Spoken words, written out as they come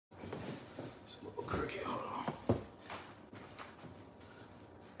crooked. Hold on.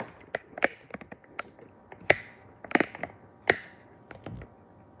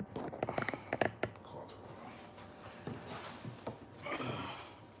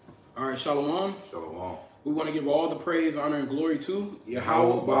 All right, Shalom. Shalom. We want to give all the praise, honor, and glory to Yahweh,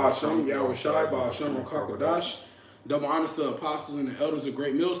 Ba'ashem, Yahweh Shai, Ba'ashem, Rakakadash. Double honors to the apostles and the elders of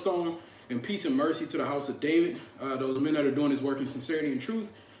Great Millstone, and peace and mercy to the house of David. Those men that are doing this work in sincerity and truth.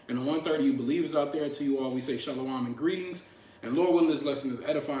 And the 130 you believers out there, to you all, we say shalom and greetings. And Lord willing, this lesson is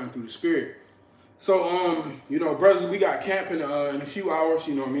edifying through the Spirit. So, you know, brothers, we got camp in a few hours.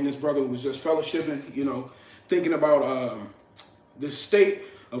 You know, this brother was just fellowshipping, you know, thinking about the state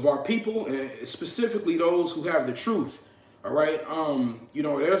of our people, and specifically those who have the truth. All right. You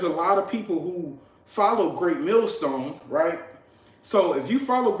know, there's a lot of people who follow Great Millstone, right? So if you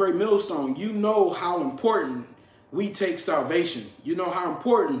follow Great Millstone, you know how important we take salvation. You know how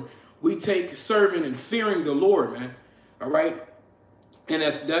important we take serving and fearing the Lord, man. All right. And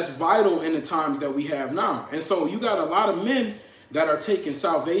that's vital in the times that we have now. And so you got a lot of men that are taking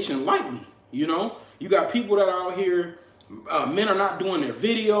salvation lightly. You know, you got people that are out here. Men are not doing their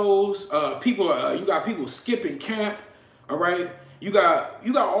videos. You got people skipping camp. All right. You got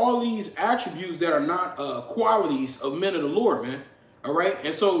all these attributes that are not qualities of men of the Lord, man. All right.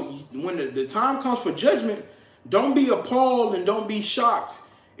 And so when the time comes for judgment, don't be appalled and don't be shocked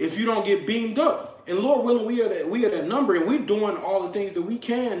if you don't get beamed up. And Lord willing, we are that number, and we're doing all the things that we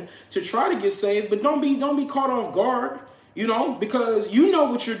can to try to get saved. But don't be caught off guard, you know, because you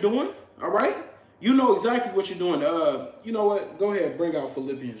know what you're doing. All right. You know exactly what you're doing. You know what? Go ahead, bring out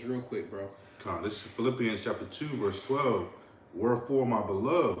Philippians real quick, bro. This is Philippians chapter 2, verse 12. Wherefore, my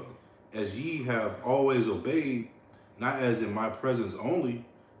beloved, as ye have always obeyed, not as in my presence only,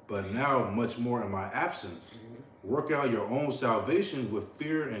 but now much more in my absence, work out your own salvation with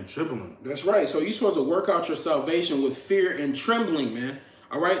fear and trembling. That's right. So you're supposed to work out your salvation with fear and trembling, man.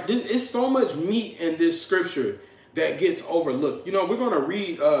 All right. This is so much meat in this scripture that gets overlooked. You know, we're gonna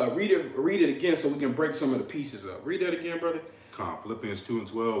read it again so we can break some of the pieces up. Read that again, brother. Philippians 2 and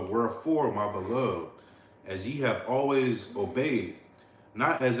 12. Wherefore, my beloved, as ye have always obeyed,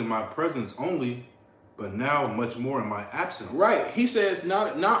 not as in my presence only, but now much more in my absence. Right. He says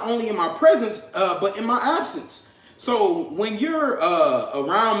not only in my presence, but in my absence. So when you're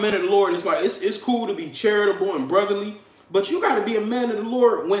around men of the Lord, it's like it's cool to be charitable and brotherly, but you got to be a man of the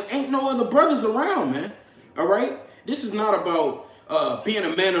Lord when ain't no other brothers around, man. All right. This is not about being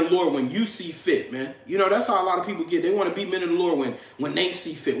a man of the Lord when you see fit, man. You know, that's how a lot of people get. They want to be men of the Lord when they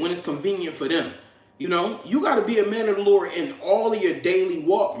see fit, when it's convenient for them. You know, you got to be a man of the Lord in all of your daily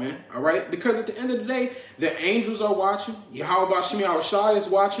walk, man. All right. Because at the end of the day, the angels are watching. Yahweh Ba'ashem Yahweh Shai is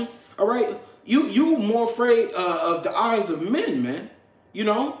watching. All right. You more afraid of the eyes of men, man. You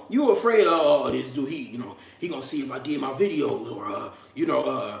know, you afraid, this dude, he going to see if I did my videos, or,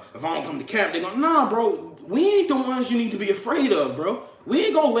 if I don't come to camp, they're going, nah, bro, we ain't the ones you need to be afraid of, bro. We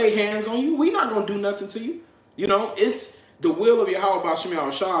ain't going to lay hands on you. We not going to do nothing to you. You know, it's the will of Yahweh Ba'ashem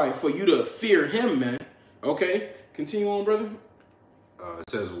Yahweh Shai for you to fear him, man. Okay? Continue on, brother. It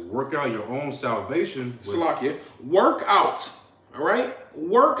says, work out your own salvation. Salakia. Work out. All right?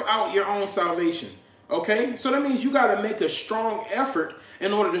 Work out your own salvation. Okay? So that means you got to make a strong effort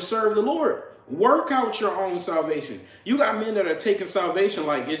in order to serve the Lord. Work out your own salvation. You got men that are taking salvation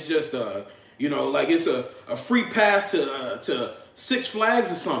like it's just like it's a free pass to Six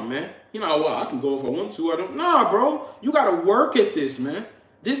Flags or something, man. You know, well, I can go if I want to. I don't. Nah, bro. You got to work at this, man.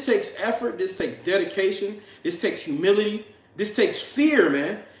 This takes effort. This takes dedication. This takes humility. This takes fear,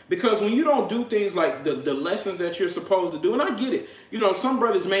 man. Because when you don't do things like the lessons that you're supposed to do, and I get it. You know, some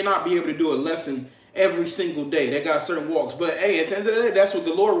brothers may not be able to do a lesson every single day. They got certain walks. But, hey, at the end of the day, that's what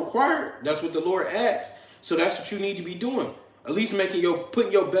the Lord required. That's what the Lord asked. So that's what you need to be doing. At least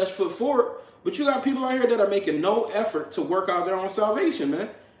putting your best foot forward. But you got people out here that are making no effort to work out their own salvation, man.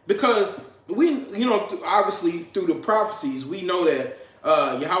 Because obviously through the prophecies, we know that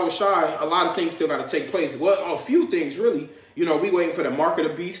Yahweh Shai, a lot of things still got to take place. Well, a few things, really. You know, we waiting for the mark of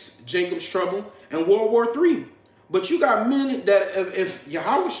the beast, Jacob's trouble, and World War III. But you got men that if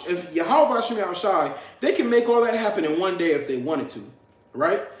Yahweh Ba'ashem Yahweh Shai, they can make all that happen in one day if they wanted to,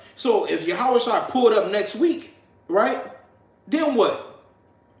 right? So if Yahweh Shai pulled up next week, right, then what?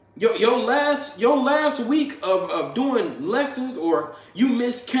 Your last week of doing lessons, or you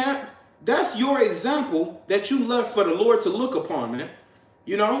missed camp, that's your example that you left for the Lord to look upon, man.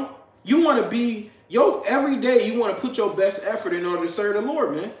 You know, you want to be, every day you want to put your best effort in order to serve the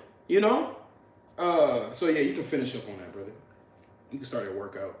Lord, man. You know? So yeah, you can finish up on that, brother. You can start your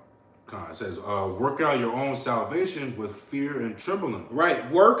workout. It says, work out your own salvation with fear and trembling. Right.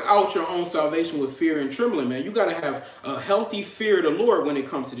 Work out your own salvation with fear and trembling, man. You got to have a healthy fear of the Lord when it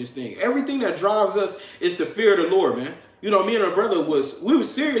comes to this thing. Everything that drives us is the fear of the Lord, man. You know, me and my brother we were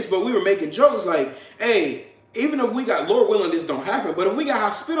serious, but we were making jokes like, hey, even if we got, Lord willing, this don't happen, but if we got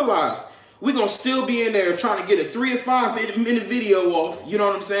hospitalized, we're going to still be in there trying to get a 3 or 5 minute video off. You know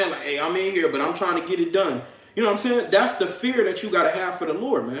what I'm saying? Like, hey, I'm in here, but I'm trying to get it done. You know what I'm saying? That's the fear that you got to have for the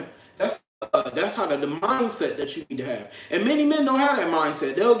Lord, man. That's how the mindset that you need to have. And many men don't have that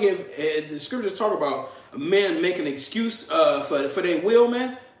mindset. They'll give, the scriptures talk about men making an excuse for their will,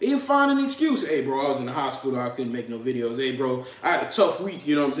 man. They'll find an excuse. Hey, bro, I was in the hospital. I couldn't make no videos. Hey, bro, I had a tough week.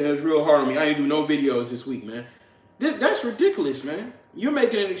 You know what I'm saying? It was real hard on me. I ain't do no videos this week, man. That's ridiculous, man. You're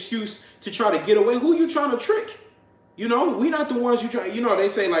making an excuse to try to get away. Who you trying to trick? You know, we not the ones you try. You know, they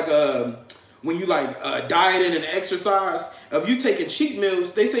say like when you like dieting and exercise, if you taking cheat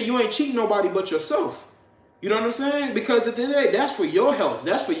meals, they say you ain't cheating nobody but yourself. You know what I'm saying? Because at the end of the day, that's for your health.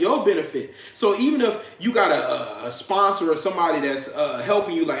 That's for your benefit. So even if you got a sponsor or somebody that's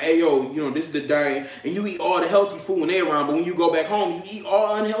helping you, like, hey, yo, you know, this is the diet, and you eat all the healthy food when they're around, but when you go back home, you eat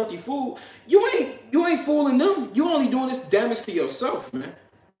all unhealthy food, you ain't fooling them. You only doing this damage to yourself, man.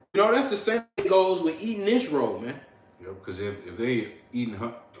 You know, that's the same thing goes with eating this roll, man. Yeah, because if they eating,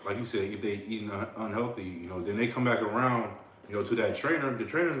 like you said, if they eating unhealthy, you know, then they come back around, you know, to that trainer, the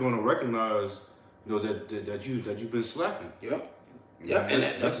trainer's going to recognize, you know, that you've been slacking. Yep. Yeah, and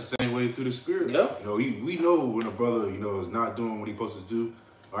that's the same way through the spirit. Yep. You know, we know when a brother, you know, is not doing what he's supposed to do.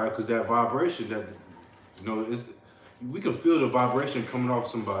 All right, because that vibration, that, you know, we can feel the vibration coming off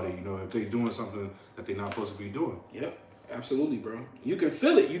somebody. You know, if they're doing something that they're not supposed to be doing. Yep. Absolutely, bro. You can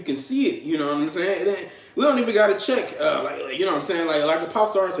feel it. You can see it. You know what I'm saying? We don't even got to check. Like, you know what I'm saying? Like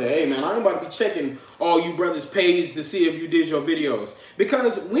Apostle R said, hey, man, I ain't about to be checking all you brothers' pages to see if you did your videos.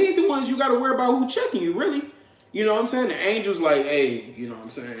 Because we ain't the ones you got to worry about who checking you, really. You know what I'm saying? The angel's like, hey, you know what I'm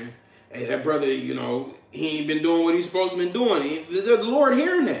saying? Hey, that brother, you know, he ain't been doing what he's supposed to been doing. The Lord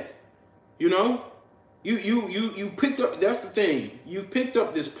hearing that. You know? You picked up, that's the thing. You picked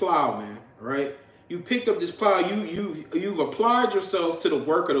up this plow, man, right? You picked up this plow. You've applied yourself to the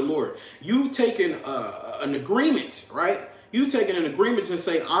work of the Lord. You've taken an agreement, right? You've taken an agreement to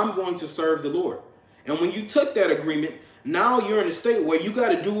say, I'm going to serve the Lord. And when you took that agreement, now you're in a state where you got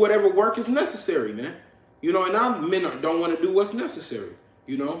to do whatever work is necessary, man. You know, and now men don't want to do what's necessary.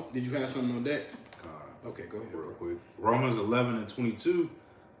 You know, did you have something on that? Okay, go ahead. Real quick. Romans 11:22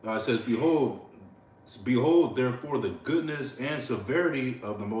 says, Behold, therefore, the goodness and severity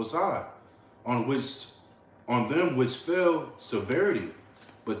of the Most High, on them which fell severity,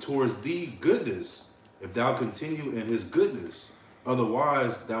 but towards thee goodness, if thou continue in his goodness,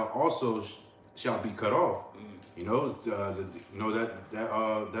 otherwise thou also shalt be cut off. You know,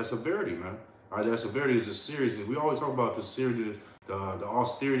 that severity, man. All right, that severity is a serious. We always talk about the severity, the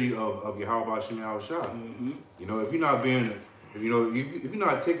austerity of Yahweh Shem Yahushua. Mm-hmm. You know, if you're not being, if you're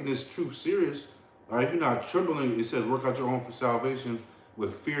not taking this truth serious, all right, if you're not trembling, it says work out your own for salvation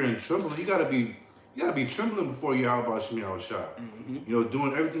with fear and trembling. You gotta be trembling before Yahweh Shem Yahushua. Mm-hmm. You know,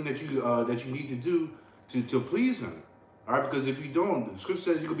 doing everything that you need to do to please him. All right, because if you don't, the scripture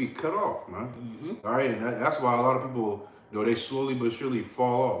says you could be cut off, man. Mm-hmm. All right, and that's why a lot of people, you know, they slowly but surely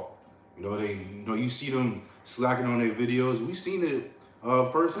fall off. You know, you see them slacking on their videos. We've seen it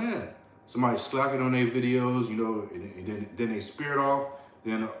firsthand. Somebody slacking on their videos, you know, and then they spirit off.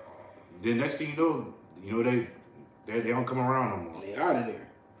 Then next thing you know, they don't come around no more. They out of there.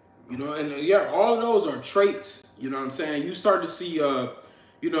 You know, and yeah, all of those are traits. You know what I'm saying? You start to see,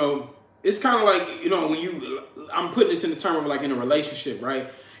 you know, it's kind of like, you know, when I'm putting this in the term of like in a relationship, right?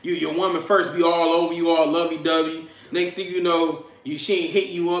 Your woman first be all over you, all lovey-dovey. Next thing you know, she ain't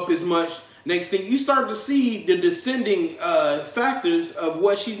hitting you up as much. Next thing, you start to see the descending factors of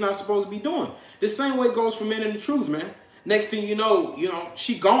what she's not supposed to be doing. The same way goes for men in the truth, man. Next thing you know,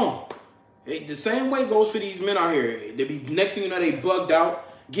 she gone. The same way goes for these men out here. They be, next thing you know, they bugged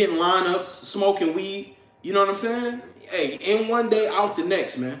out, getting lineups, smoking weed. You know what I'm saying? Hey, in one day, out the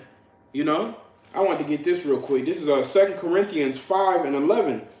next, man. You know? I want to get this real quick. This is 2 Corinthians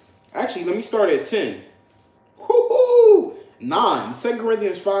 5:11. Actually, let me start at 10. Woo-hoo! 9. 2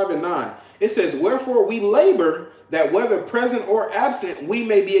 Corinthians 5:9. It says, wherefore we labor that whether present or absent, we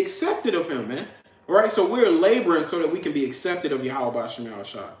may be accepted of him, man. All right? So we're laboring so that we can be accepted of Yahweh Shem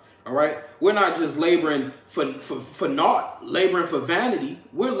Yahushua. All right? We're not just laboring for naught, laboring for vanity.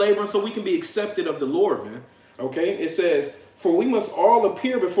 We're laboring so we can be accepted of the Lord, man. Okay? It says, for we must all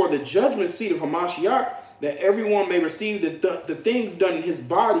appear before the judgment seat of Hamashiach, that everyone may receive the things done in his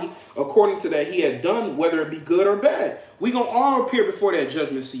body according to that he had done, whether it be good or bad. We're going to all appear before that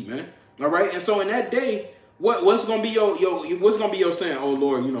judgment seat, man. All right. And so in that day, what's gonna be your saying? Oh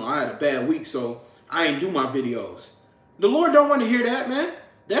Lord, you know, I had a bad week, so I ain't do my videos. The Lord don't want to hear that, man.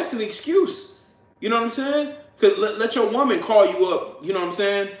 That's an excuse. You know what I'm saying? Cause let your woman call you up. You know what I'm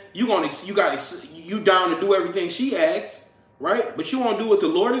saying? You down to do everything she asks, right? But you won't do what the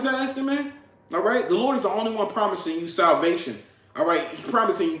Lord is asking, man. All right. The Lord is the only one promising you salvation. All right. He's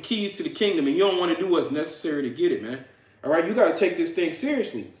promising you keys to the kingdom, and you don't want to do what's necessary to get it, man. All right. You got to take this thing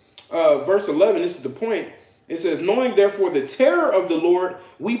seriously. Verse 11. This is the point. It says, knowing therefore the terror of the Lord,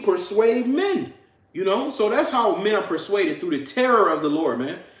 we persuade men. You know, so that's how men are persuaded, through the terror of the Lord,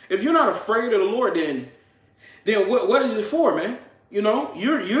 man. If you're not afraid of the Lord, then what is it for, man? You know,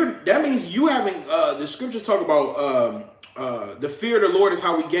 that means you having the scriptures talk about the fear of the Lord is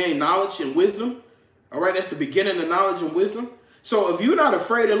how we gain knowledge and wisdom. All right, that's the beginning of knowledge and wisdom. So if you're not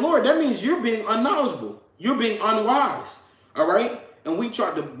afraid of the Lord, that means you're being unknowledgeable. You're being unwise. All right. And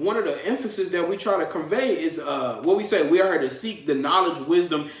one of the emphasis that we try to convey is what we say, we are to seek the knowledge,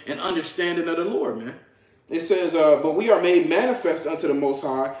 wisdom, and understanding of the Lord, man. It says, but we are made manifest unto the Most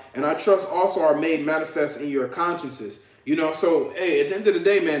High, and our trust also are made manifest in your consciences. You know, so, hey, at the end of the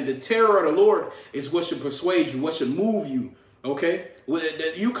day, man, the terror of the Lord is what should persuade you, what should move you, okay?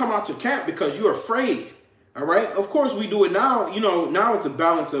 You come out to camp because you're afraid, all right? Of course, we do it now. You know, now it's a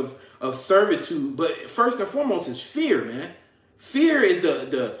balance of servitude, but first and foremost, it's fear, man. Fear is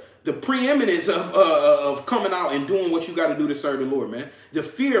the preeminence of coming out and doing what you got to do to serve the Lord, man. The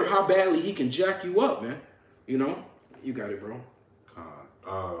fear of how badly he can jack you up, man. You know, you got it, bro.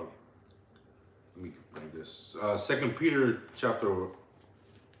 Let me bring this. 2 Peter chapter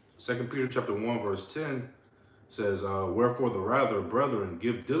 1 verse 10 says, wherefore the rather, brethren,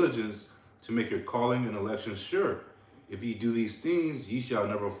 give diligence to make your calling and election sure. If ye do these things, ye shall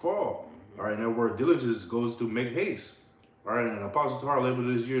never fall. All right, and that word diligence goes to make haste. All right, and Apostle Tahar labeled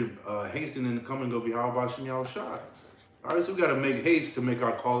this year hastening the coming of Yahweh Shem Yahushua. All right, so we got to make haste to make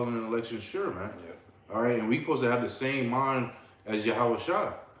our calling and election sure, man. Yeah. All right, and we supposed to have the same mind as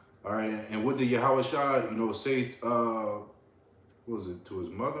Yahushua. All right, and what did Yahushua, you know, say? What was it, to his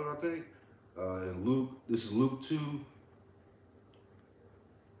mother? I think. In Luke, this is Luke 2.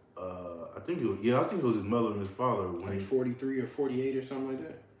 I think it was his mother and his father. Like 43 or 48 or something like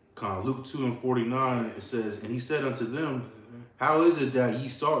that. Luke 2 and 49, it says, and he said unto them, how is it that ye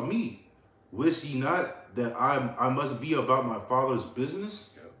sought me? Wist ye not that I must be about my father's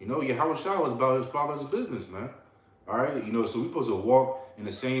business? Yep. You know, Yahushua was about his father's business, man. All right, you know, so we're supposed to walk in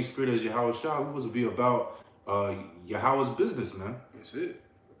the same spirit as Yahushua. We're supposed to be about Yahweh's business, man. That's it.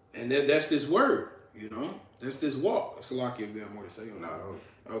 And that's this word, you know. That's this walk. Salaki, if you have more to say on that.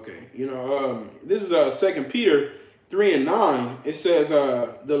 Okay, you know, this is 2 Peter 3 and 9, it says,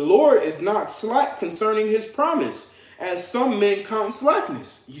 the Lord is not slack concerning his promise, as some men count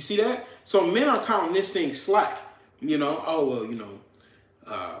slackness. You see that? So men are counting this thing slack. You know, oh, well, you know,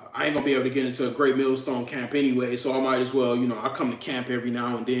 I ain't going to be able to get into a Great Millstone camp anyway, so I might as well, you know, I come to camp every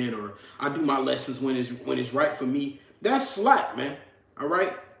now and then, or I do my lessons when it's right for me. That's slack, man. All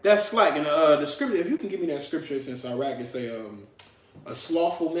right? That's slack. And the scripture, if you can give me that scripture since Iraq and say a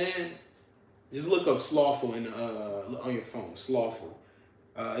slothful man, just look up slothful on your phone. Slothful.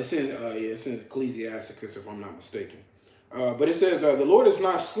 It's in Ecclesiasticus, if I'm not mistaken. But it says, the Lord is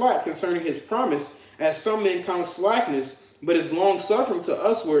not slack concerning his promise, as some men count slackness, but is long-suffering to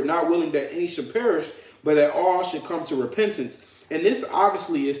usward, not willing that any should perish, but that all should come to repentance. And this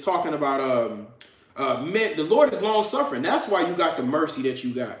obviously is talking about men. The Lord is long-suffering. That's why you got the mercy that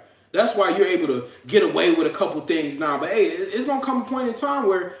you got. That's why you're able to get away with a couple things now. But hey, it's going to come a point in time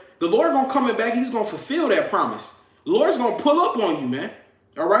where the Lord going to come back. He's going to fulfill that promise. The Lord's going to pull up on you, man.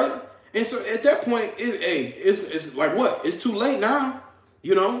 All right? And so at that point, it's like what? It's too late now.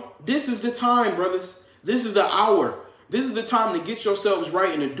 You know, this is the time, brothers. This is the hour. This is the time to get yourselves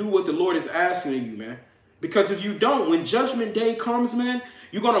right and to do what the Lord is asking of you, man. Because if you don't, when judgment day comes, man,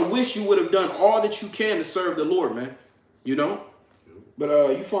 you're going to wish you would have done all that you can to serve the Lord, man. You know?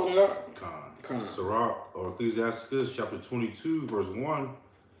 But you found it out? Sirach, or Ecclesiastes, chapter 22, verse 1.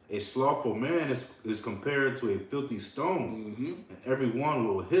 A slothful man is compared to a filthy stone, and everyone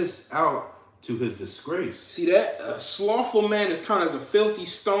will hiss out to his disgrace. See that? A slothful man is kind of as a filthy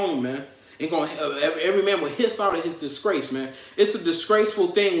stone, man. Every man will hiss out of his disgrace, man. It's a disgraceful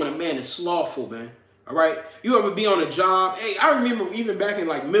thing when a man is slothful, man. All right? You ever be on a job? Hey, I remember even back in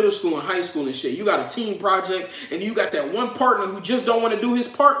like middle school and high school and shit, you got a team project and you got that one partner who just don't want to do his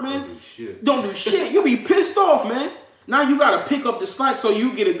part, man. Don't do shit. You'll be pissed off, man. Now you got to pick up the slack so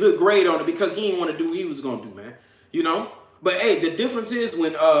you get a good grade on it because he didn't want to do what he was going to do, man. You know? But hey, the difference is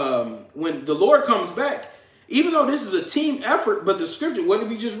when the Lord comes back, even though this is a team effort, but the scripture, what did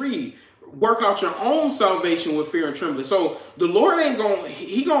we just read? work out your own salvation with fear and trembling. So the Lord ain't going,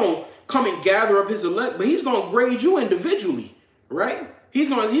 he going to come and gather up his elect, but he's going to grade you individually, right? He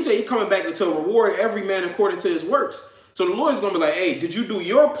said he's coming back to reward every man according to his works. So the Lord is going to be like, hey, did you do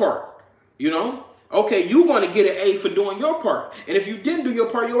your part? You know? Okay, you're going to get an A for doing your part. And if you didn't do your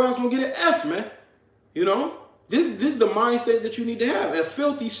part, your ass going to get an F, man. You know? This is the mindset that you need to have. A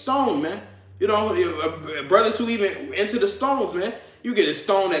filthy stone, man. You know, brothers who even into the stones, man. You get a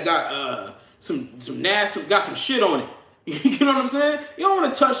stone that got some nasty, got some shit on it. You know what I'm saying? You don't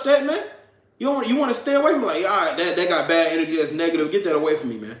want to touch that, man. You want to stay away from it. Like, all right, that got bad energy, that's negative. Get that away from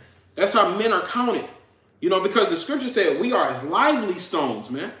me, man. That's how men are counted. You know, because the scripture said we are as lively stones,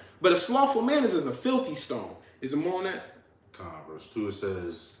 man. But a slothful man is as a filthy stone. Is there more on that? Verse 2, it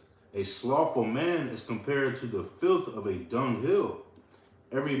says, a slothful man is compared to the filth of a dunghill.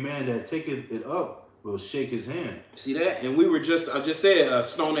 Every man that taketh it up will shake his hand. See that? And I just said a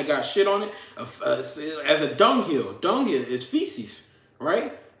stone that got shit on it as a dunghill. Dunghill is feces, right?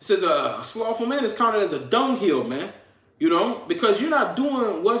 It says a slothful man is counted as a dunghill, man. You know, because you're not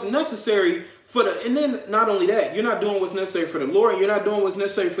doing what's necessary for the, and then not only that, you're not doing what's necessary for the Lord, you're not doing what's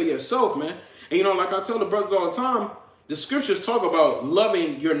necessary for yourself, man. And you know, like I tell the brothers all the time, the scriptures talk about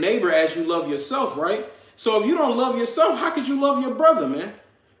loving your neighbor as you love yourself, right? So if you don't love yourself, how could you love your brother, man?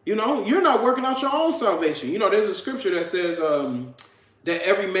 You know, you're not working out your own salvation. You know, there's a scripture that says that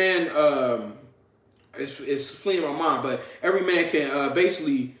every man, it's fleeing my mind, but every man can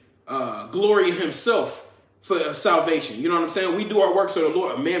basically glory in himself for salvation. You know what I'm saying? We do our work so the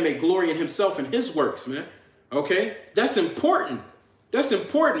Lord, a man may glory in himself and his works, man. Okay? That's important. That's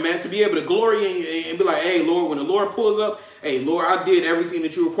important, man, to be able to glory and be like, hey, Lord, when the Lord pulls up, hey, Lord, I did everything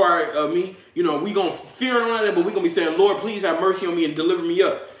that you required of me. You know, we going to fear on it, but we going to be saying, Lord, please have mercy on me and deliver me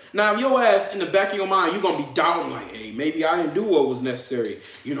up. Now, if your ass in the back of your mind, you're going to be doubting like, hey, maybe I didn't do what was necessary.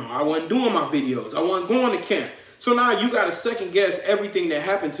 You know, I wasn't doing my videos. I wasn't going to camp. So now you got to second guess everything that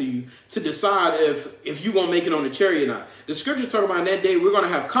happened to you to decide if you're going to make it on the chariot or not. The scriptures talk about in that day, we're going to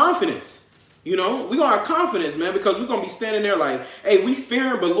have confidence. You know, we're going to have confidence, man, because we're going to be standing there like, hey, we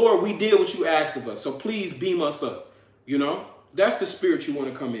fearing, but Lord, we did what you asked of us. So please beam us up. You know, that's the spirit you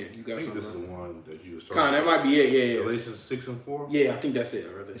want to come in. You got I think something, this is right? the one that you was talking about. That might be it. Yeah. Galatians 6:4. Yeah, I think that's it.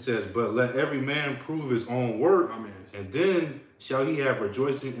 Right there. It says, but let every man prove his own work, and then shall he have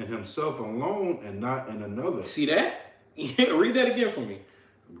rejoicing in himself alone and not in another. See that? Yeah, read that again for me.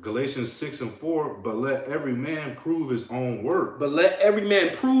 Galatians 6:4, but let every man prove his own work. But let every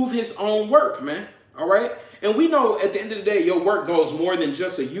man prove his own work, man. All right? And we know at the end of the day, your work goes more than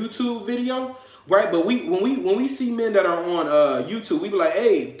just a YouTube video, right? But when we see men that are on YouTube, we be like,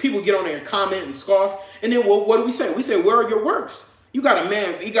 hey, people get on there and comment and scoff. And then what do we say? We say, where are your works? You got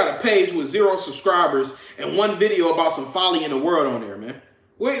a page with 0 subscribers and 1 video about some folly in the world on there, man.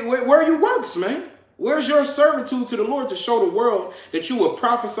 Where are your works, man? Where's your servitude to the Lord to show the world that you were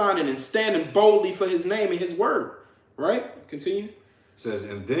prophesying and standing boldly for his name and his word? Right? Continue. It says,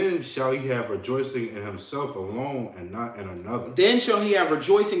 and then shall he have rejoicing in himself alone and not in another. Then shall he have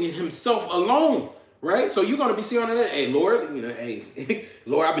rejoicing in himself alone. Right? So you're going to be seeing that, hey, Lord, you know, hey,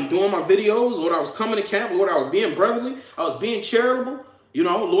 Lord, I've been doing my videos. Lord, I was coming to camp. Lord, I was being brotherly. I was being charitable. You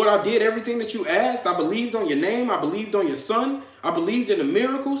know, Lord, I did everything that you asked. I believed on your name. I believed on your son. I believed in the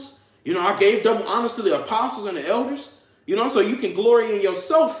miracles. You know, I gave double honors to the apostles and the elders, you know, so you can glory in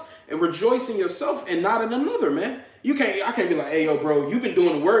yourself and rejoice in yourself and not in another, man. I can't be like, hey, yo, bro, you've been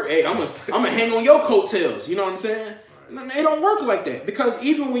doing the work. Hey, I'm gonna hang on your coattails. You know what I'm saying? Right. It don't work like that, because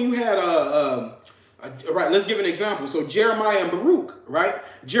even when you had right, let's give an example. So Jeremiah and Baruch, right?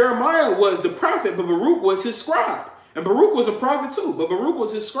 Jeremiah was the prophet, but Baruch was his scribe. And Baruch was a prophet too, but Baruch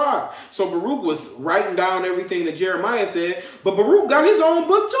was his scribe. So Baruch was writing down everything that Jeremiah said, but Baruch got his own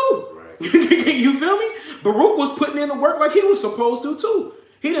book too. Right. You feel me? Baruch was putting in the work like he was supposed to too.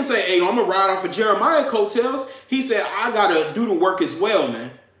 He didn't say, hey, I'm going to ride off of Jeremiah coattails. He said, I got to do the work as well,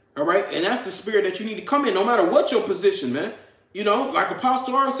 man. All right? And that's the spirit that you need to come in, no matter what your position, man. You know, like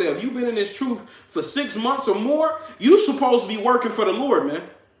Apostle R said, if you've been in this truth for 6 months or more, you're supposed to be working for the Lord, man.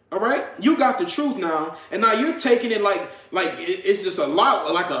 All right? You got the truth now, and now you're taking it like it's just a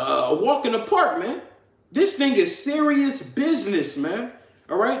lot, like a walk in the park, man. This thing is serious business, man.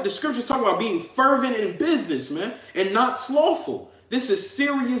 All right? The scriptures talk about being fervent in business, man, and not slothful. This is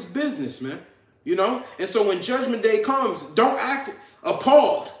serious business, man. You know? And so when judgment day comes, don't act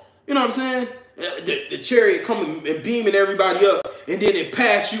appalled. You know what I'm saying? The chariot coming and beaming everybody up, and then it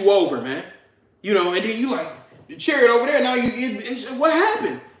pass you over, man. You know, and then you like, the chariot over there, now what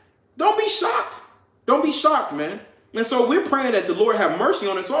happened? Don't be shocked. Don't be shocked, man. And so we're praying that the Lord have mercy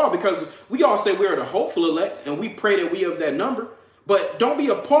on us all, because we all say we are the hopeful elect, and we pray that we have that number. But don't be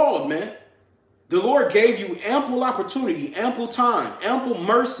appalled, man. The Lord gave you ample opportunity, ample time, ample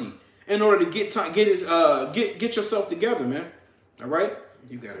mercy in order to get yourself together, man. All right?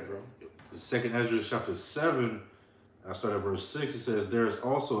 You got it, bro. The 2nd Ezra chapter 7, I start at verse 6. It says, there is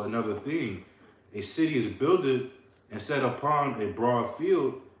also another thing. A city is builded and set upon a broad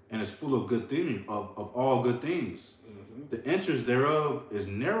field, and is full of good things, of all good things. Mm-hmm. The entrance thereof is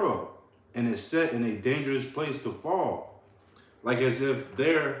narrow, and is set in a dangerous place to fall, like as if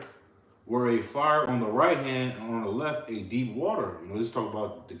there were a fire on the right hand and on the left a deep water. You know, this talk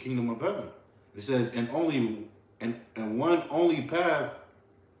about the kingdom of heaven. It says, and one only path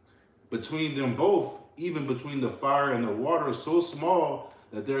between them both, even between the fire and the water, so small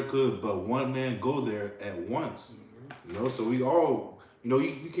that there could but one man go there at once. Mm-hmm. You know, so we all, you know,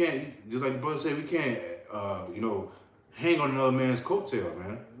 you can't, just like the brother said, we can't, you know, hang on another man's coattail,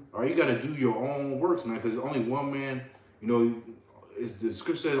 man. All right, you got to do your own works, man, because only one man, you know, the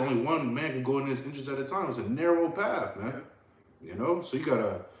scripture says only one man can go in this entrance at a time. It's a narrow path, man. You know, so you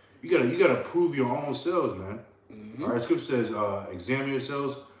gotta prove your own selves, man. Mm-hmm. All right, scripture says, examine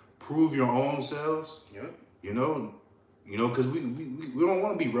yourselves, prove your own selves. Yep. You know, because we don't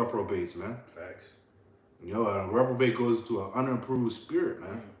want to be reprobates, man. Facts. You know, a reprobate goes to an unapproved spirit, man.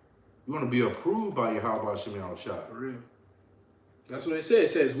 Mm. You want to be approved by Yahweh Shem Yahushua. For real. That's what it says.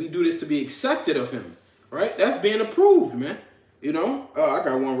 It says we do this to be accepted of him, right? That's being approved, man. You know, I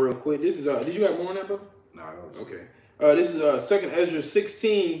got one real quick. This is, did you have more on that, brother? No, I don't. Okay. This is 2nd Ezra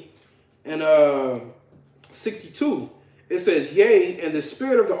 16 and 62. It says, yea, and the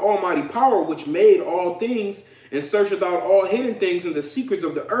spirit of the almighty power, which made all things and searcheth out all hidden things and the secrets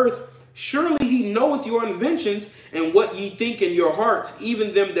of the earth, surely he knoweth your inventions and what ye think in your hearts,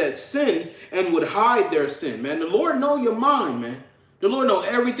 even them that sin and would hide their sin. Man, the Lord know your mind, man. The Lord know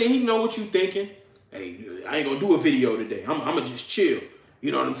everything. He know what you thinking. Hey, I ain't gonna do a video today. I'm gonna just chill.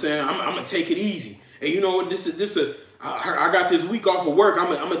 You know what I'm saying? I'm gonna take it easy. And you know what? I got this week off of work. I'm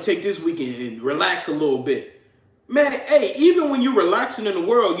gonna take this weekend and relax a little bit. Man, hey, even when you're relaxing in the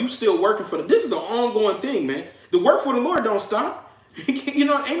world, you still working for this is an ongoing thing, man. The work for the Lord don't stop. You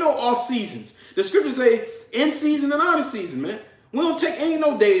know, ain't no off seasons. The scriptures say in season and out of season, man. We don't take ain't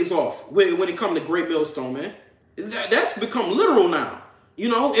no days off when it comes to Great Millstone, man. That's become literal now. You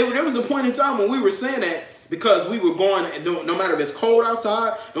know, there was a point in time when we were saying that because we were going, no matter if it's cold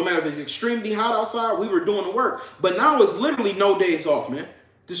outside, no matter if it's extremely hot outside, we were doing the work. But now it's literally no days off, man.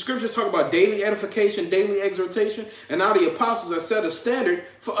 The scriptures talk about daily edification, daily exhortation, and now the apostles have set a standard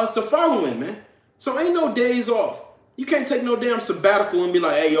for us to follow in, man. So ain't no days off. You can't take no damn sabbatical and be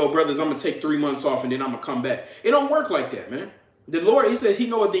like, hey, yo, brothers, I'm going to take 3 months off and then I'm going to come back. It don't work like that, man. The Lord, he says he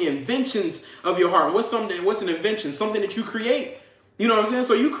knows the inventions of your heart. What's an invention? Something that you create. You know what I'm saying?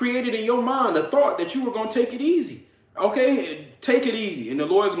 So you created in your mind a thought that you were going to take it easy. Okay? Take it easy. And the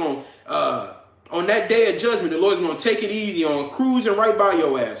Lord's going to, on that day of judgment, the Lord's going to take it easy on cruising right by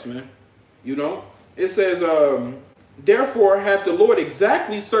your ass, man. You know? It says, therefore hath the Lord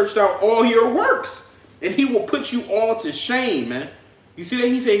exactly searched out all your works, and he will put you all to shame, man. You see that?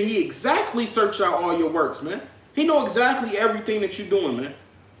 He said he exactly searched out all your works, man. He know exactly everything that you're doing, man.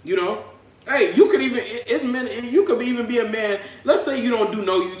 You know? Hey, you could even be a man. Let's say you don't do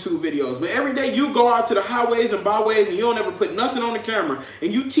no YouTube videos, but every day you go out to the highways and byways and you don't ever put nothing on the camera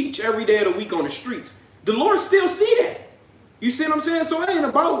and you teach every day of the week on the streets. The Lord still see that. You see what I'm saying? So it ain't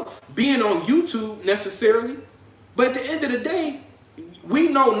about being on YouTube necessarily. But at the end of the day, we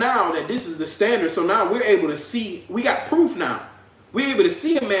know now that this is the standard. So now we're able to see, we got proof now. We're able to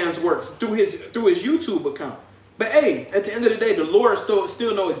see a man's works through his YouTube account. But hey, at the end of the day, the Lord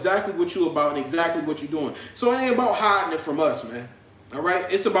still know exactly what you're about and exactly what you're doing. So it ain't about hiding it from us, man. All right?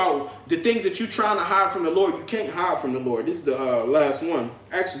 It's about the things that you're trying to hide from the Lord. You can't hide from the Lord. This is the last one.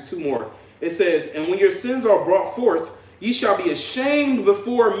 Actually, 2 more. It says, and when your sins are brought forth, ye shall be ashamed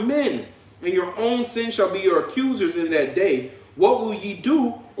before men, and your own sins shall be your accusers in that day. What will ye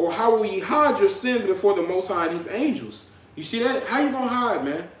do, or how will ye hide your sins before the Most High and his angels? You see that? How you going to hide,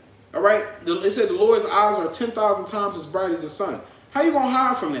 man? All right, it said the Lord's eyes are 10,000 times as bright as the sun. How you gonna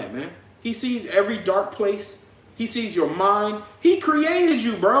hide from that, man? He sees every dark place. He sees your mind. He created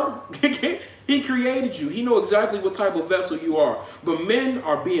you, bro. He created you. He knows exactly what type of vessel you are. But men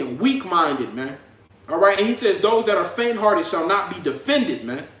are being weak-minded, man. All right, and he says those that are faint-hearted shall not be defended,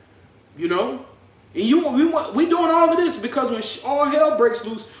 man. You know, and we doing all of this because when all hell breaks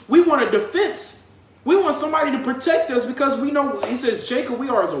loose, we want a defense. We want somebody to protect us because we know, he says, Jacob, we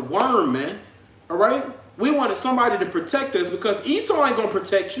are as a worm, man. All right? We wanted somebody to protect us because Esau ain't going to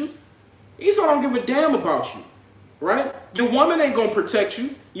protect you. Esau don't give a damn about you. Right? Your woman ain't going to protect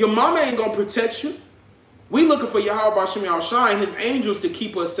you. Your mama ain't going to protect you. We looking for Yahweh Shem Yahushua and his angels to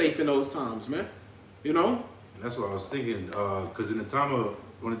keep us safe in those times, man. You know? And that's what I was thinking. Because in the time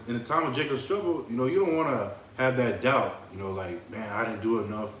of Jacob's trouble, you know, you don't want to have that doubt. You know, like, man, I didn't do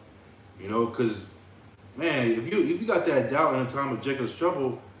enough. You know, because man, if you got that doubt in the time of Jacob's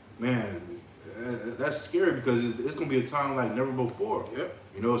trouble, man, that's scary because it's gonna be a time like never before. Yep.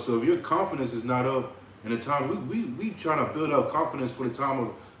 You know, so if your confidence is not up in the time, we trying to build up confidence for the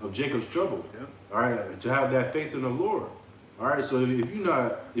time of Jacob's trouble. Yep. All right, to have that faith in the Lord. All right, so if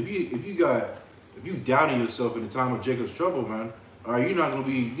you doubting yourself in the time of Jacob's trouble, man, all right, you're not gonna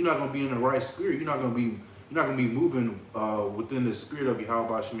be in the right spirit. You're not gonna be moving within the spirit of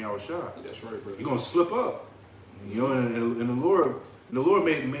Yahweh Shem Yahushua. That's right, bro. You're gonna slip up. You know, and the Lord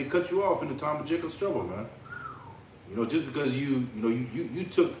may cut you off in the time of Jacob's trouble, man. You know, just because you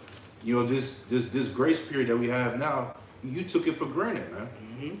took, you know, this grace period that we have now, you took it for granted, man.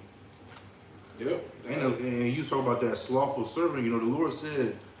 Mm-hmm. Yep. And you talk about that slothful servant. You know, the Lord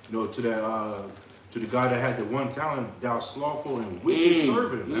said, you know, to the guy that had the one talent, thou slothful and wicked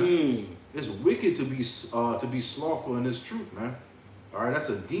servant, man. It's wicked to be slothful in this truth, man. All right, that's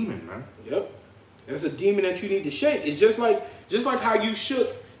a demon, man. Yep. That's a demon that you need to shake. It's just like how you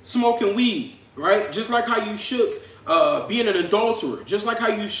shook smoking weed, right? Just like how you shook being an adulterer. Just like how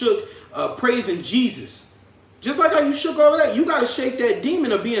you shook praising Jesus. Just like how you shook all of that. You got to shake that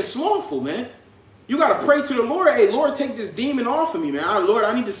demon of being slothful, man. You got to pray to the Lord. Hey, Lord, take this demon off of me, man. Lord,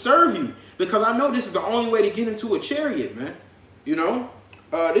 I need to serve you because I know this is the only way to get into a chariot, man. You know?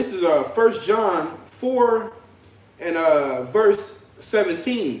 This is 1 John 4 and verse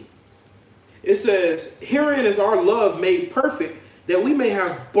 17. It says, herein is our love made perfect, that we may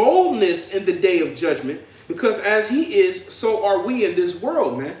have boldness in the day of judgment, because as he is, so are we in this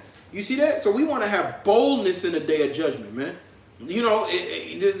world, man. You see that? So we want to have boldness in the day of judgment, man. You know,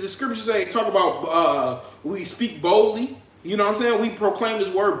 the scriptures say, talk about we speak boldly. You know what I'm saying? We proclaim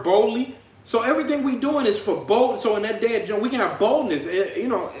this word boldly. So everything we doing is for bold. So in that day of judgment, we can have boldness. You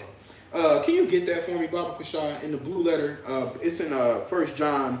know, can you get that for me, Baba Kashai, in the blue letter? It's in 1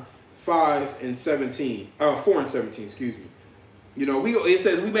 John 4 and 17, excuse me. You know, it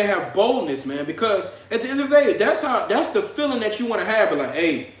says we may have boldness, man, because at the end of the day, that's the feeling that you want to have. But like,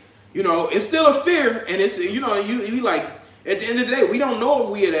 hey, you know, it's still a fear, and it's, you know, you like, at the end of the day, we don't know if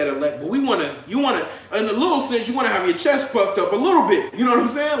we are that elect, but you want to, in a little sense, you want to have your chest puffed up a little bit. You know what I'm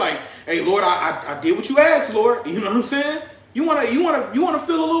saying? Like, hey, Lord, I did what you asked, Lord. You know what I'm saying? You want to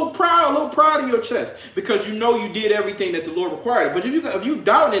feel a little pride in your chest because you know you did everything that the Lord required. But if you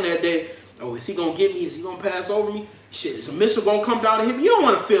doubting in that day, oh, is he gonna get me? Is he gonna pass over me? Shit, is a missile gonna come down and hit me? You don't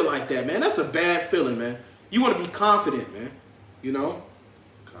want to feel like that, man. That's a bad feeling, man. You want to be confident, man. You know.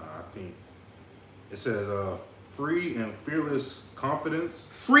 I think it says free and fearless confidence.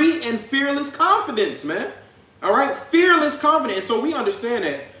 Free and fearless confidence, man. All right, fearless confidence. So we understand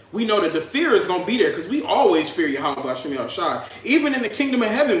that. We know that the fear is going to be there because we always fear Yahweh B'Shem Yahushua. Even in the kingdom of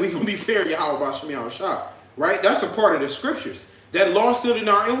heaven, we're going to be fearing Yahweh B'Shem Yahushua, right? That's a part of the scriptures. That law still in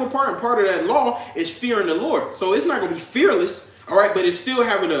our inward part, and part of that law is fearing the Lord. So it's not going to be fearless, all right? But it's still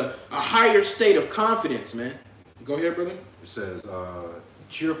having a higher state of confidence, man. Go ahead, brother. It says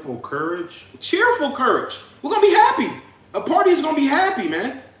cheerful courage. Cheerful courage. We're going to be happy. A party is going to be happy,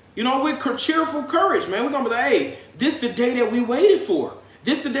 man. You know, with cheerful courage, man. We're going to be like, hey, this the day that we waited for.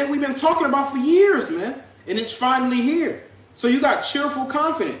 This the day we've been talking about for years, man. And it's finally here. So you got cheerful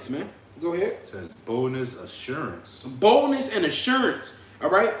confidence, man. Go ahead. It says boldness, assurance. Boldness and assurance. All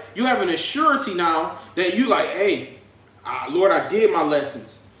right. You have an assurity now that you like, hey, Lord, I did my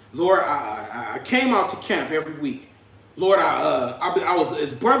lessons. Lord, I came out to camp every week. Lord, I was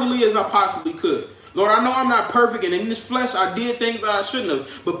as brotherly as I possibly could. Lord, I know I'm not perfect, and in this flesh, I did things that I shouldn't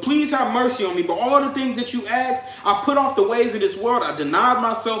have. But please have mercy on me. But all the things that you asked, I put off the ways of this world. I denied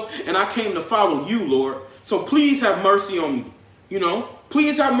myself, and I came to follow you, Lord. So please have mercy on me. You know,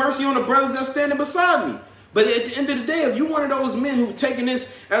 please have mercy on the brothers that's standing beside me. But at the end of the day, if you're one of those men who taking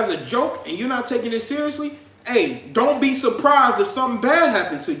this as a joke and you're not taking it seriously, hey, don't be surprised if something bad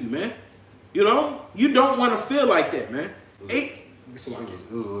happened to you, man. You know, you don't want to feel like that, man. It was a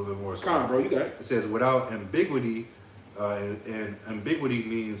little bit more. Come on, bro, you got it. It says without ambiguity, and ambiguity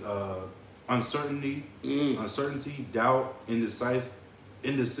means uncertainty, uncertainty, doubt,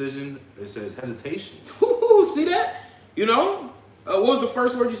 indecision. It says hesitation. Ooh, see that? You know, what was the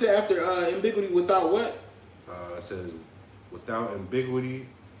first word you said after ambiguity? Without what? It says without ambiguity.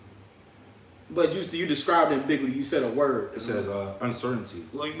 But you described ambiguity. You said a word. It says uncertainty.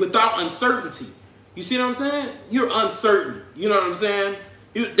 Like without uncertainty. You see what I'm saying? You're uncertain. You know what I'm saying?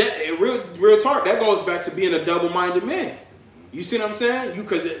 Real talk. That goes back to being a double-minded man. You see what I'm saying?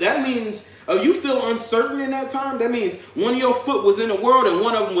 Because that means you feel uncertain in that time. That means one of your foot was in the world and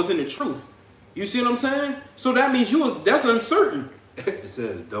one of them was in the truth. You see what I'm saying? So that means that's uncertain. It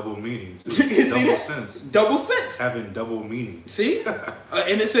says double meaning. Double sense. Double sense. Having double meaning. See?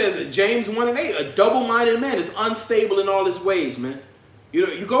 And it says, James 1:8, a double-minded man is unstable in all his ways, man. You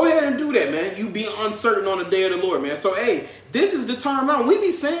know, you go ahead and do that, man. You be uncertain on the day of the Lord, man. So, hey, this is the time now. We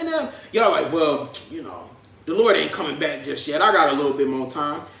be saying that. Y'all like, well, you know, the Lord ain't coming back just yet. I got a little bit more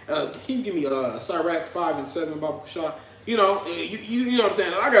time. Can you give me Sirach 5 and 7 about Shah? You know, you know what I'm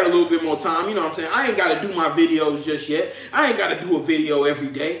saying? I got a little bit more time. You know what I'm saying? I ain't got to do my videos just yet. I ain't got to do a video every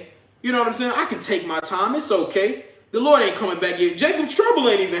day. You know what I'm saying? I can take my time. It's okay. The Lord ain't coming back yet. Jacob's trouble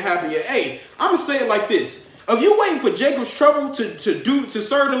ain't even happened yet. Hey, I'm going to say it like this. If you waiting for Jacob's trouble to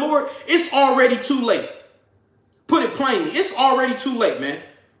serve the Lord, it's already too late. Put it plainly. It's already too late, man.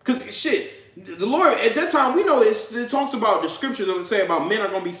 Because, shit, the Lord, at that time, we know it talks about the scriptures that say about men are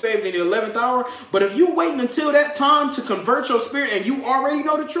going to be saved in the 11th hour. But if you waiting until that time to convert your spirit and you already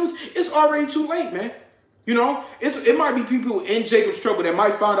know the truth, it's already too late, man. You know, it might be people in Jacob's trouble that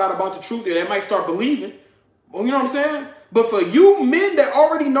might find out about the truth and that might start believing. You know what I'm saying? But for you men that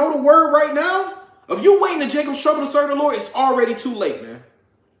already know the word right now, if you waiting to Jacob's trouble to serve the Lord, it's already too late, man.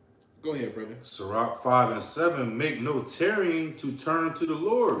 Go ahead, brother. Sirach 5 and 7, make no tarrying to turn to the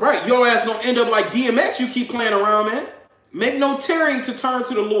Lord. Right, your ass gonna end up like DMX you keep playing around, man. Make no tarrying to turn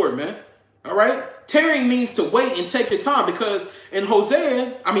to the Lord, man. All right? Tarrying means to wait and take your time, because in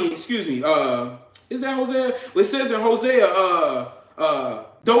Hosea, is that Hosea? It says in Hosea,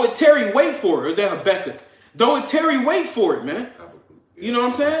 though it tarry, wait for it. Or is that Habakkuk? Though it tarry, wait for it, man. You know what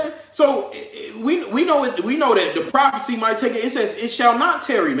I'm saying? So we know that the prophecy might take it. It says, it shall not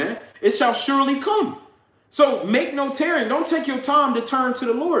tarry, man. It shall surely come. So make no tarrying. Don't take your time to turn to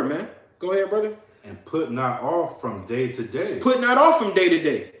the Lord, man. Go ahead, brother. And put not off from day to day. Put not off from day to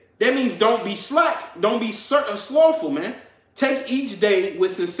day. That means don't be slack. Don't be slothful, man. Take each day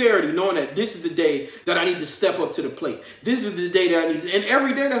with sincerity, knowing that this is the day that I need to step up to the plate. This is the day that I need to, and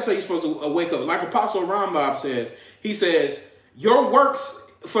every day that's how you're supposed to wake up. Like Apostle Rambam says, he says, your works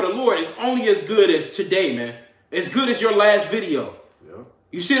for the Lord is only as good as today, man. As good as your last video. Yeah.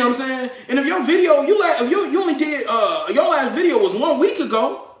 You see what I'm saying? And if your video, you only did, your last video was 1 week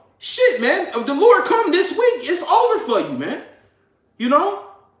ago, shit, man. If the Lord come this week, it's over for you, man. You know?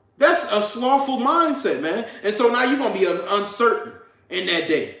 That's a slothful mindset, man. And so now you're going to be uncertain in that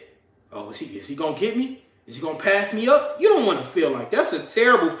day. Oh, is he going to get me? Is he going to pass me up? You don't want to feel like that's a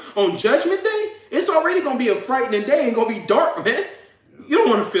terrible, on Judgment Day, it's already going to be a frightening day and going to be dark, man. You don't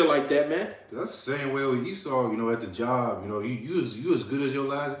want to feel like that, man. That's the same way with Esau, at the job. You as good as your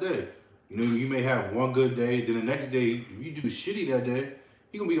last day. You may have one good day, then the next day, if you do shitty that day,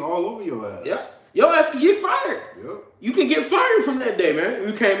 you're going to be all over your ass. Yeah. Your ass can get fired. Yep. You can get fired from that day, man.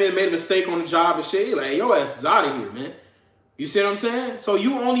 You came in and made a mistake on the job and shit. You're like, your ass is out of here, man. You see what I'm saying? So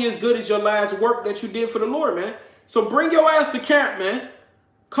you only as good as your last work that you did for the Lord, man. So bring your ass to camp, man.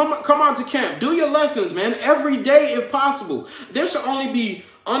 Come out to camp. Do your lessons, man. Every day if possible. There should only be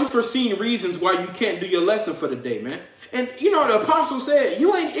unforeseen reasons why you can't do your lesson for the day, man. And the apostle said, he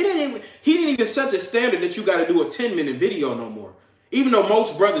didn't even set the standard that you got to do a 10-minute video no more. Even though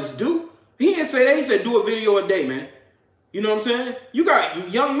most brothers do. He didn't say that. He said do a video a day, man. You know what I'm saying? You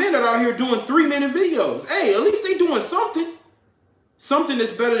got young men that are out here doing 3-minute videos. Hey, at least they doing something. Something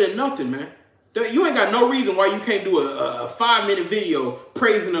that's better than nothing, man. You ain't got no reason why you can't do a 5-minute video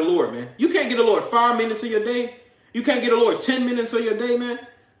praising the Lord, man. You can't get the Lord 5 minutes of your day. You can't get the Lord 10 minutes of your day, man.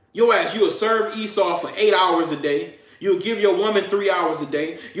 Your ass, you'll serve Esau for 8 hours a day. You'll give your woman 3 hours a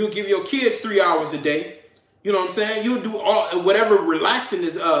day. You'll give your kids 3 hours a day. You know what I'm saying? You'll do whatever relaxing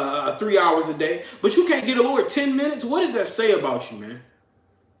is 3 hours a day. But you can't get the Lord 10 minutes? What does that say about you, man?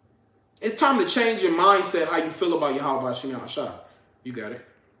 It's time to change your mindset, how you feel about Yahweh Shem Yahshua. You got it.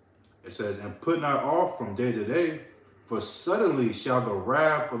 It says, and put not off from day to day, for suddenly shall the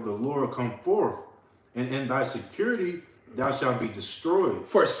wrath of the Lord come forth, and in thy security thou shalt be destroyed.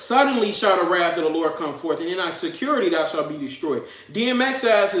 For suddenly shall the wrath of the Lord come forth, and in thy security thou shalt be destroyed. DMX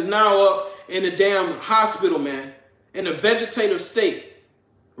ass is now up in the damn hospital, man, in a vegetative state,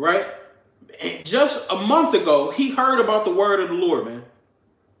 right? And just a month ago, he heard about the word of the Lord, man.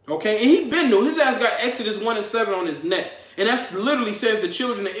 Okay, and he been new. His ass got Exodus 1 and 7 on his neck. And that's literally says the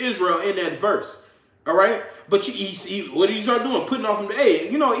children of Israel in that verse. All right. But what did you start doing? Putting off from the, hey,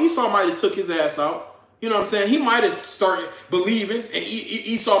 Esau might have took his ass out. You know what I'm saying? He might have started believing and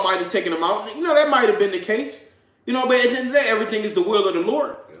Esau might have taken him out. That might have been the case. But at the end of the day, everything is the will of the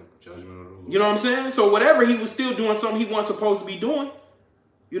Lord. Yeah, judgment of the Lord. You know what I'm saying? So whatever, he was still doing something he wasn't supposed to be doing.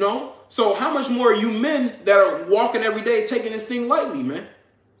 So how much more are you men that are walking every day taking this thing lightly, man?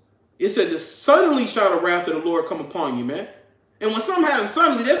 It said, suddenly shall the wrath of the Lord come upon you, man. And when something happens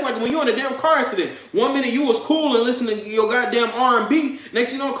suddenly, that's like when you're in a damn car accident. 1 minute you was cool and listening to your goddamn R&B.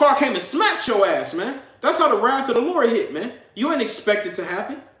 Next thing you know, a car came and smacked your ass, man. That's how the wrath of the Lord hit, man. You ain't expect it to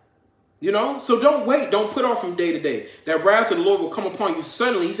happen. You know? So don't wait. Don't put off from day to day. That wrath of the Lord will come upon you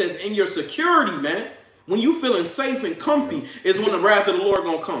suddenly. He says, in your security, man. When you feeling safe and comfy is when the wrath of the Lord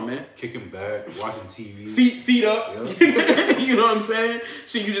gonna come, man. Kicking back, watching TV. Feet up. Yep. You know what I'm saying?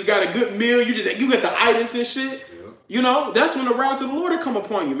 So you just got a good meal. You got the items and shit. Yep. You know, that's when the wrath of the Lord will come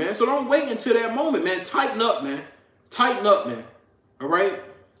upon you, man. So don't wait until that moment, man. Tighten up, man. Tighten up, man. All right?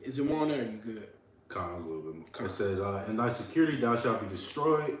 Is it more on there? You good? A little bit more. It says, in thy security thou shalt be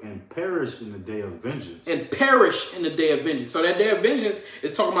destroyed and perish in the day of vengeance. And perish in the day of vengeance. So that day of vengeance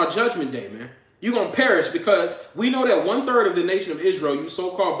is talking about judgment day, man. You're going to perish because we know that 1/3 of the nation of Israel, you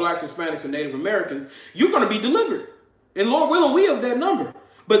so-called blacks, Hispanics, and Native Americans, you're going to be delivered. And Lord willing, we have that number.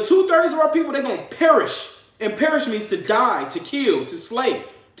 But 2/3 of our people, they're going to perish. And perish means to die, to kill, to slay,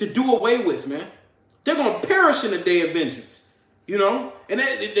 to do away with, man. They're going to perish in the day of vengeance. You know? And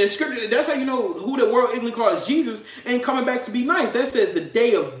that scripture, that's how you know who the world ignorantly calls Jesus ain't coming back to be nice. That says the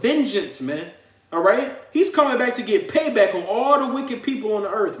day of vengeance, man. All right? He's coming back to get payback on all the wicked people on the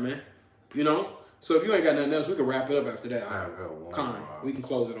earth, man. You know? So if you ain't got nothing else, we can wrap it up after that. I got one. Con. We can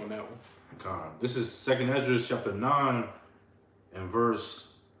close it on that one. Con. This is 2nd Ezra chapter 9 and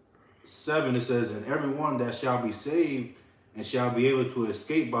verse 7. It says, and everyone that shall be saved and shall be able to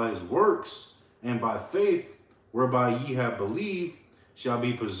escape by his works and by faith, whereby ye have believed, shall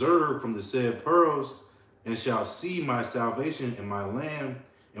be preserved from the said pearls, and shall see my salvation in my land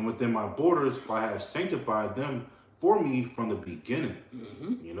and within my borders, for I have sanctified them for me from the beginning.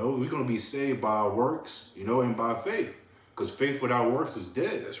 You know, we're going to be saved by our works, you know, and by faith. Because faith without works is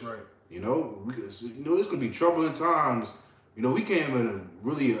dead. That's right. You know, it's going to be troubling times. You know, we can't even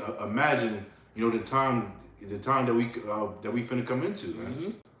really imagine, you know, the time that we finna come into,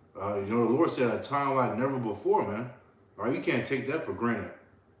 man. You know, the Lord said a time like never before, man. All right, you can't take that for granted.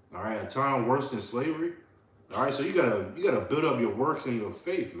 All right, a time worse than slavery. All right, so you gotta build up your works and your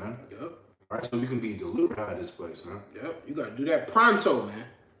faith, man. Yep. All right, so we can be delivered out of this place, man. Yep, you gotta do that pronto, man.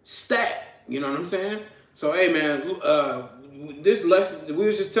 Stat, you know what I'm saying? So, hey, man, this lesson, we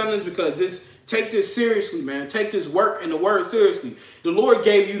was just telling this because take this seriously, man. Take this work and the word seriously. The Lord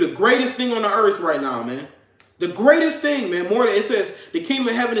gave you the greatest thing on the earth right now, man. The greatest thing, man. More than it says, the kingdom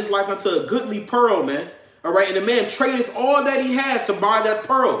of heaven is like unto a goodly pearl, man. All right, and the man tradeth all that he had to buy that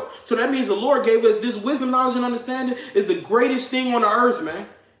pearl. So that means the Lord gave us this wisdom, knowledge, and understanding is the greatest thing on the earth, man.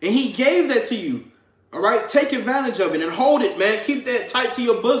 And he gave that to you. All right, take advantage of it and hold it, man. Keep that tight to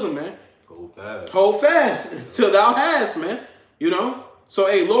your bosom, man. Hold fast. Hold fast till thou hast, man. You know? So,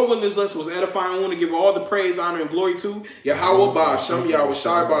 hey, Lord, when this lesson was edifying, I want to give all the praise, honor, and glory to Yahweh Ba'Shem, Yahweh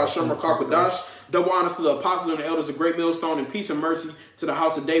Shai Ba'Shem, Rakakadash. Double honors to the apostles and the elders of Great Millstone, and peace and mercy to the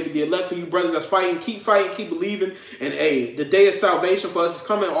house of David. The elect for you brothers that's fighting, keep believing. And hey, the day of salvation for us is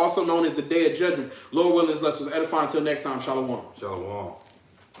coming, also known as the day of judgment. Lord willing, this lesson was edifying. Until next time, shalom. Shalom.